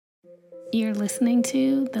You're listening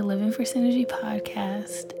to the Living for Synergy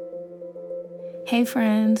podcast. Hey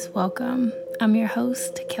friends, welcome. I'm your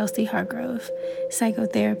host, Kelsey Hargrove,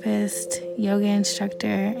 psychotherapist, yoga instructor,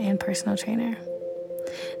 and personal trainer.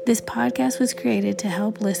 This podcast was created to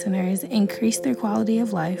help listeners increase their quality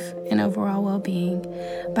of life and overall well-being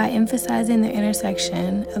by emphasizing the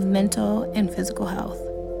intersection of mental and physical health.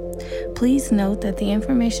 Please note that the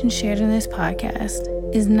information shared in this podcast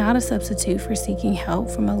is not a substitute for seeking help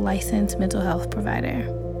from a licensed mental health provider.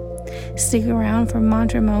 Stick around for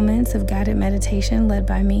mantra moments of guided meditation led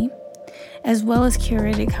by me, as well as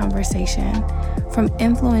curated conversation from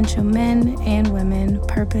influential men and women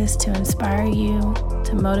purposed to inspire you,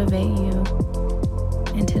 to motivate you,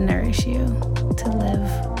 and to nourish you to live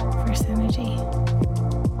for synergy.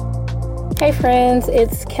 Hey friends,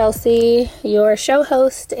 it's Kelsey, your show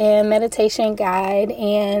host and meditation guide,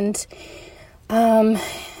 and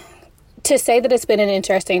to say that it's been an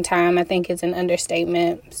interesting time, I think is an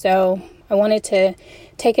understatement. So I wanted to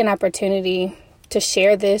take an opportunity to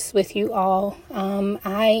share this with you all.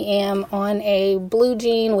 I am on a Blue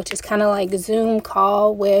Jean, which is kind of like a Zoom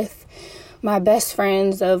call with my best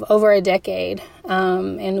friends of over a decade.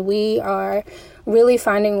 And we are really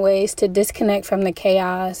finding ways to disconnect from the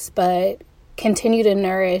chaos, but continue to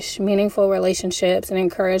nourish meaningful relationships and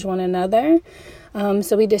encourage one another.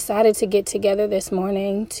 So we decided to get together this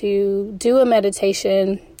morning to do a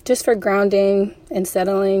meditation just for grounding and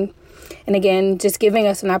settling. And again, just giving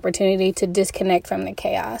us an opportunity to disconnect from the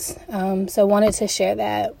chaos. So wanted to share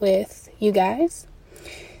that with you guys.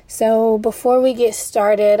 So before we get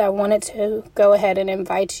started, I wanted to go ahead and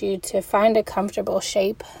invite you to find a comfortable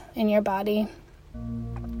shape in your body.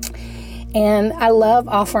 And I love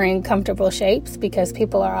offering comfortable shapes because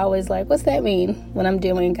people are always like, what's that mean when I'm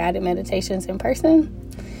doing guided meditations in person?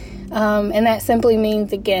 And that simply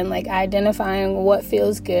means, again, like identifying what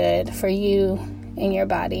feels good for you in your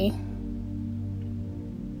body.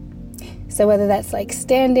 So whether that's like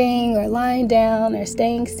standing or lying down or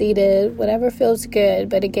staying seated, whatever feels good.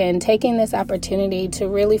 But again, taking this opportunity to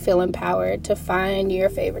really feel empowered to find your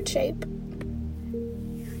favorite shape.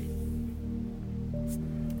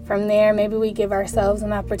 From there, maybe we give ourselves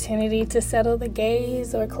an opportunity to settle the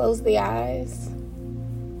gaze or close the eyes.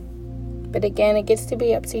 But again, it gets to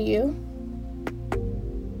be up to you.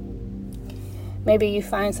 Maybe you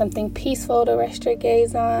find something peaceful to rest your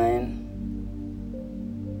gaze on.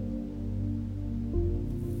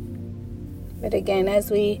 But again,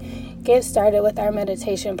 as we get started with our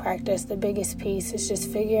meditation practice, the biggest piece is just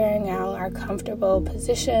figuring out our comfortable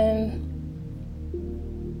position.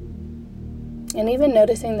 And even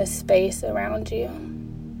noticing the space around you.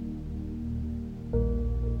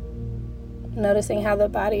 Noticing how the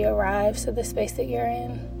body arrives to the space that you're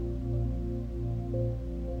in.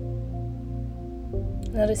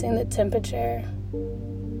 Noticing the temperature.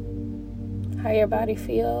 How your body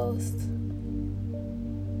feels.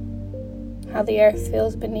 How the earth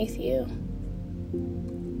feels beneath you.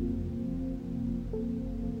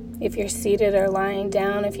 If you're seated or lying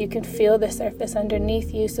down, if you can feel the surface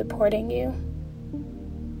underneath you supporting you.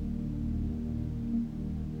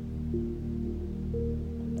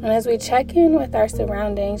 And as we check in with our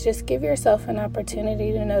surroundings, just give yourself an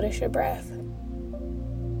opportunity to notice your breath.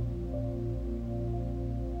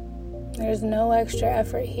 There's no extra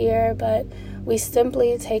effort here, but we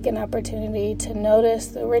simply take an opportunity to notice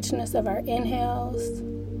the richness of our inhales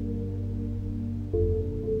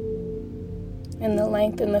and the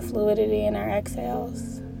length and the fluidity in our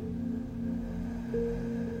exhales.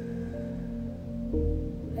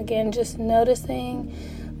 Again, just noticing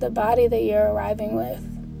the body that you're arriving with.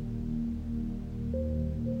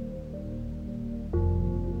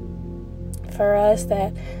 For us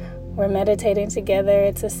that we're meditating together,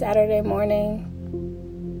 it's a Saturday morning.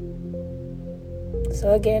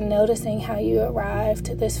 So again, noticing how you arrive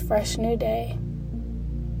to this fresh new day.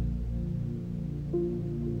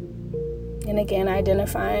 And again,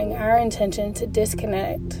 identifying our intention to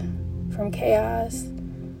disconnect from chaos,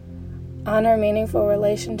 honor meaningful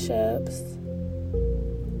relationships,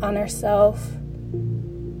 honor self,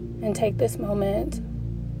 and take this moment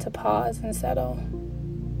to pause and settle.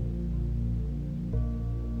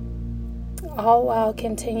 All while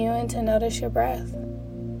continuing to notice your breath.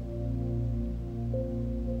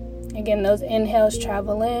 Again, those inhales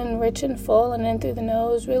travel in, rich and full, and in through the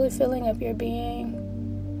nose, really filling up your being.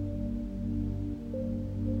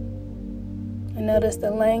 And notice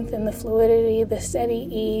the length and the fluidity, the steady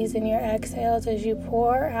ease in your exhales as you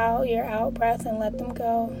pour out your out breath and let them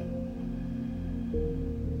go.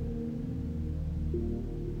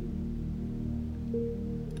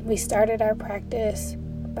 We started our practice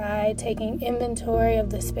by taking inventory of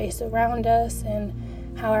the space around us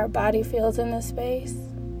and how our body feels in the space.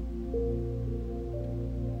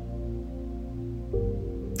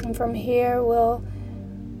 And from here, we'll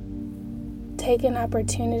take an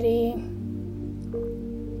opportunity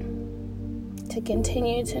to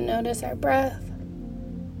continue to notice our breath.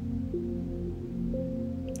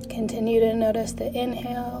 Continue to notice the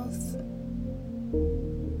inhales.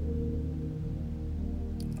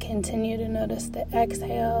 Continue to notice the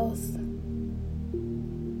exhales.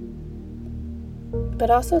 But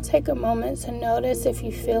also take a moment to notice if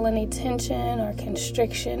you feel any tension or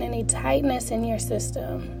constriction, any tightness in your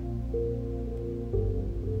system.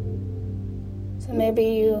 So maybe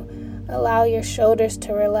you allow your shoulders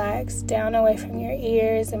to relax down away from your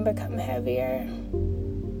ears and become heavier.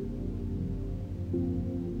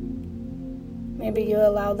 Maybe you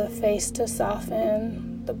allow the face to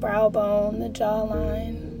soften, the brow bone, the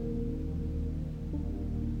jawline.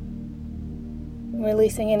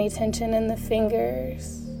 Releasing any tension in the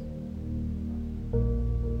fingers.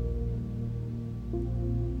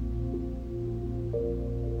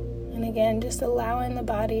 And again, just allowing the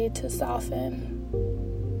body to soften.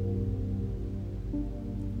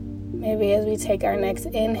 Maybe as we take our next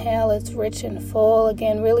inhale, it's rich and full.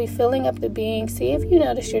 Again, really filling up the being. See if you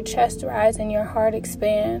notice your chest rise and your heart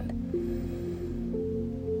expand.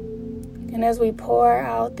 And as we pour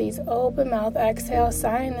out these open mouth exhales,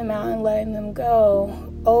 sighing them out and letting them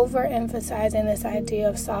go, overemphasizing this idea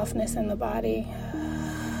of softness in the body.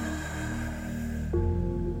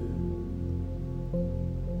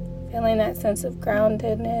 Feeling that sense of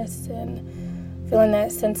groundedness and feeling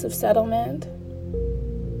that sense of settlement.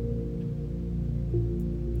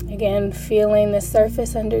 Again, feeling the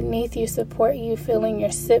surface underneath you support you, feeling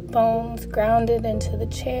your sit bones grounded into the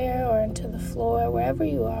chair or into the floor, wherever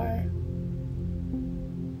you are.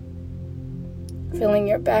 Feeling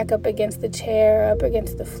your back up against the chair, up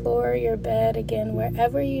against the floor, your bed, again,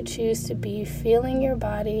 wherever you choose to be, feeling your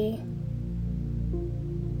body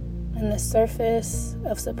and the surface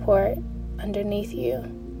of support underneath you.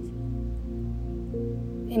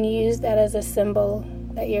 And use that as a symbol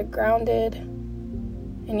that you're grounded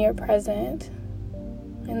and you're present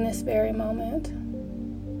in this very moment.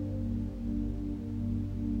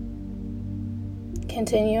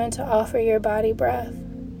 Continuing to offer your body breath.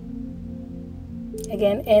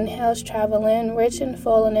 Again, inhales travel in, rich and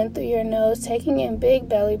full, and in through your nose, taking in big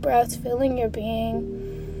belly breaths, filling your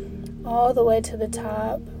being all the way to the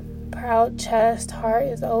top. Proud chest, heart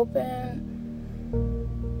is open.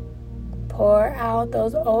 Pour out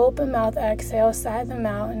those open mouth exhales, sigh them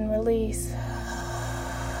out, and release.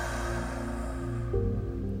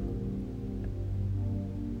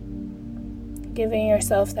 Giving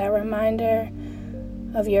yourself that reminder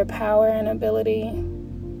of your power and ability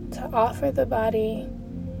to offer the body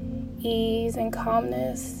ease and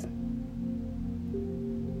calmness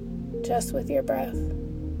just with your breath.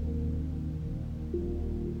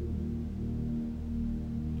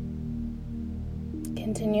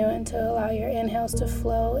 Continuing to allow your inhales to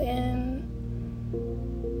flow in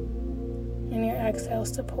and your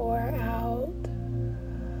exhales to pour out.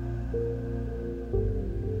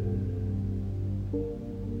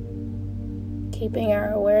 Keeping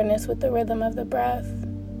our awareness with the rhythm of the breath.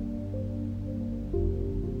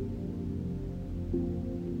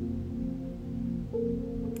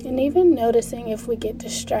 And even noticing if we get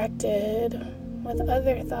distracted with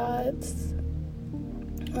other thoughts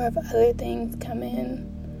or if other things come in.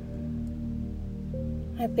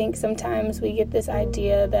 I think sometimes we get this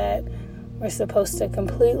idea that we're supposed to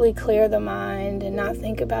completely clear the mind and not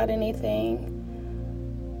think about anything.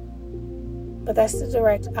 But that's the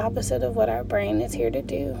direct opposite of what our brain is here to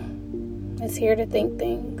do. It's here to think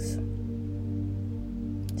things.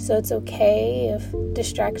 So it's okay if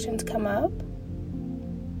distractions come up.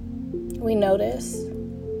 We notice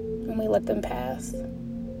and we let them pass.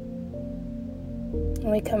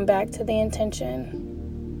 And we come back to the intention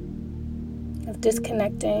of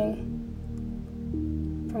disconnecting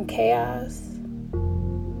from chaos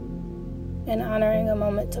and honoring a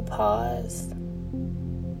moment to pause.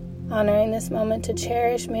 Honoring this moment to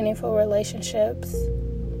cherish meaningful relationships.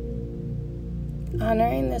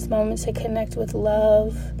 Honoring this moment to connect with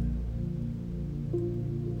love.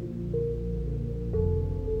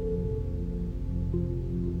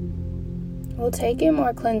 We'll take in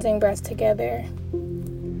more cleansing breaths together.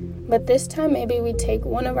 But this time maybe we take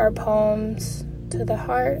one of our palms to the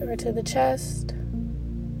heart or to the chest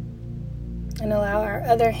and allow our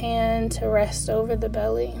other hand to rest over the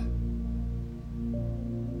belly.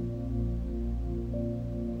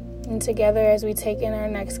 And together, as we take in our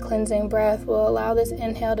next cleansing breath, we'll allow this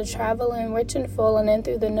inhale to travel in rich and full and in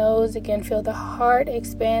through the nose. Again, feel the heart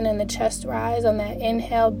expand and the chest rise on that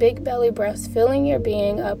inhale. Big belly breaths, filling your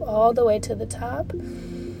being up all the way to the top.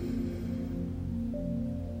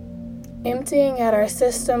 Emptying out our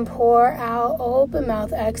system, pour out, open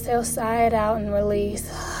mouth, exhale, sigh it out and release.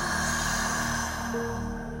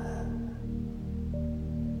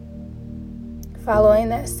 Following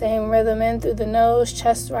that same rhythm in through the nose,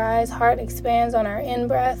 chest rise, heart expands on our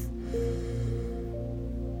in-breath.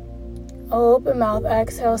 Open mouth,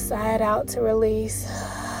 exhale, sigh it out to release.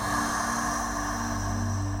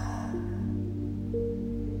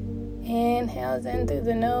 Inhales in through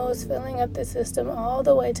the nose, filling up the system all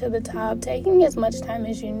the way to the top, taking as much time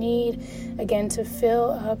as you need, again, to fill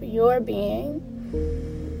up your being.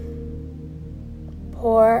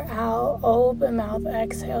 Pour out, open mouth,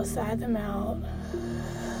 exhale, sigh them out.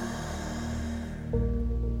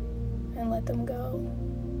 And let them go.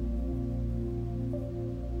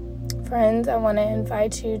 Friends, I want to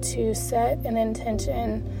invite you to set an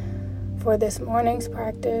intention for this morning's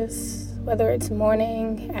practice, whether it's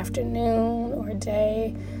morning, afternoon, or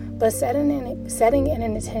day, but setting an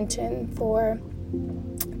intention for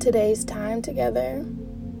today's time together.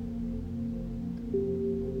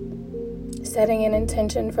 Setting an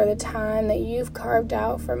intention for the time that you've carved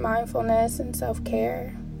out for mindfulness and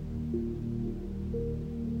self-care.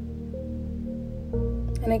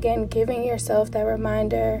 And again, giving yourself that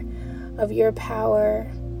reminder of your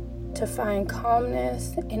power to find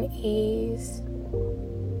calmness and ease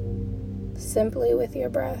simply with your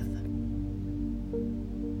breath.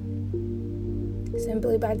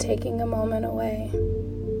 Simply by taking a moment away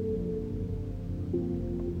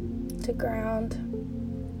to ground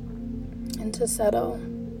and to settle,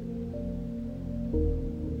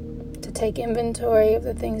 to take inventory of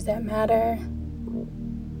the things that matter,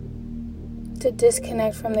 to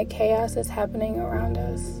disconnect from the chaos that's happening around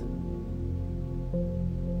us,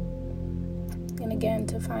 and again,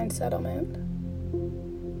 to find settlement.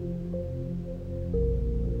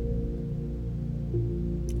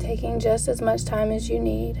 Taking just as much time as you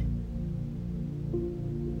need.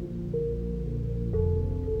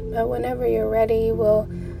 But whenever you're ready, we'll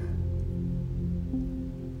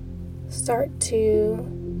start to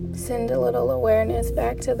send a little awareness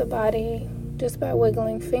back to the body just by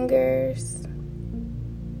wiggling fingers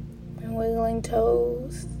and wiggling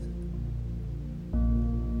toes.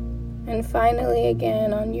 And finally,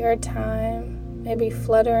 again, on your time, maybe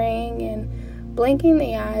fluttering and blinking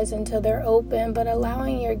the eyes until they're open, but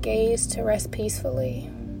allowing your gaze to rest peacefully.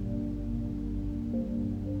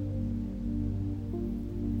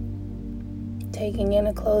 Taking in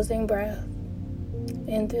a closing breath.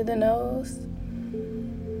 In through the nose.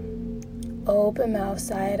 Open mouth,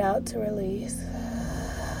 sigh it out to release.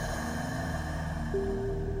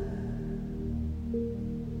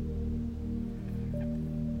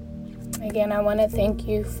 Again, I want to thank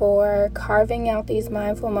you for carving out these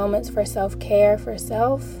mindful moments for self-care, for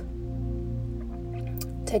self.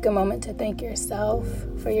 Take a moment to thank yourself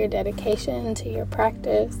for your dedication to your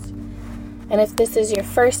practice. And if this is your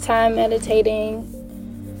first time meditating,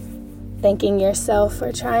 thanking yourself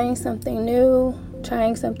for trying something new,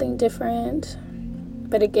 trying something different.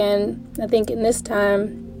 But again, I think in this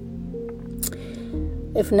time,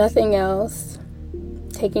 if nothing else,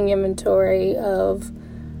 taking inventory of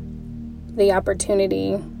the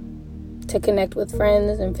opportunity to connect with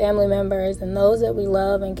friends and family members and those that we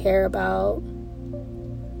love and care about,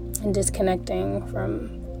 and disconnecting from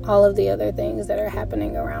all of the other things that are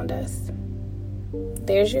happening around us.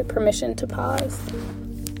 There's your permission to pause.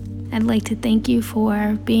 I'd like to thank you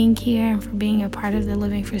for being here and for being a part of the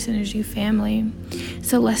Living for Synergy family.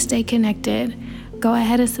 So let's stay connected. Go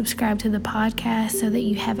ahead and subscribe to the podcast so that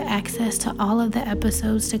you have access to all of the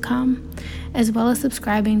episodes to come, as well as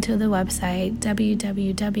subscribing to the website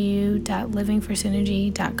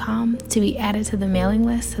www.livingforsynergy.com to be added to the mailing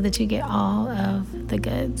list so that you get all of the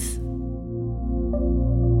goods.